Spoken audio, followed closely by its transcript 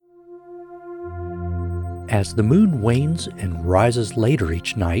As the moon wanes and rises later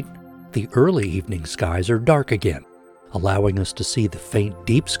each night, the early evening skies are dark again, allowing us to see the faint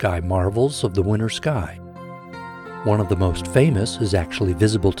deep sky marvels of the winter sky. One of the most famous is actually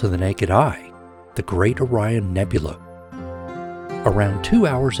visible to the naked eye, the Great Orion Nebula. Around 2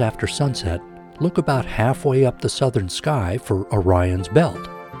 hours after sunset, look about halfway up the southern sky for Orion's Belt,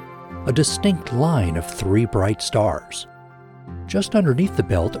 a distinct line of 3 bright stars. Just underneath the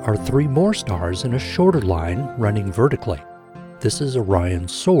belt are 3 more stars in a shorter line running vertically. This is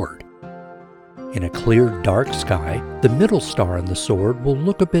Orion's Sword. In a clear, dark sky, the middle star in the sword will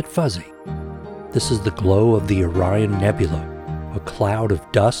look a bit fuzzy. This is the glow of the Orion Nebula, a cloud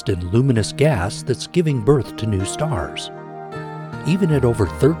of dust and luminous gas that's giving birth to new stars. Even at over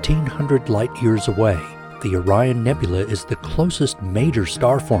 1,300 light-years away, the Orion Nebula is the closest major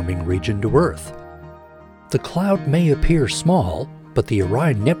star-forming region to Earth. The cloud may appear small, but the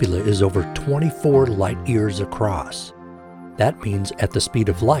Orion Nebula is over 24 light-years across. That means at the speed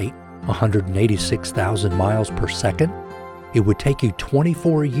of light, 186,000 miles per second, it would take you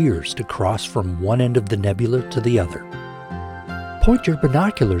 24 years to cross from one end of the nebula to the other. Point your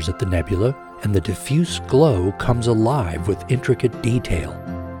binoculars at the nebula, and the diffuse glow comes alive with intricate detail.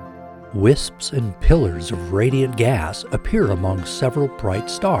 Wisps and pillars of radiant gas appear among several bright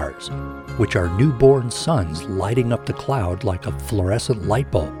stars, which are newborn suns lighting up the cloud like a fluorescent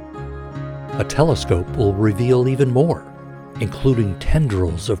light bulb. A telescope will reveal even more, including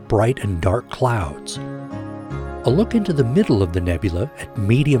tendrils of bright and dark clouds. A look into the middle of the nebula at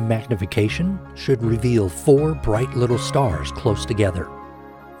medium magnification should reveal 4 bright little stars close together.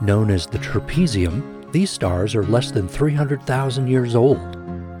 Known as the trapezium, these stars are less than 300,000 years old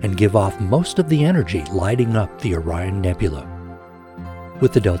and give off most of the energy lighting up the Orion Nebula.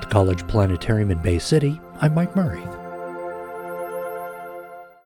 With the Delta College Planetarium in Bay City, I'm Mike Murray.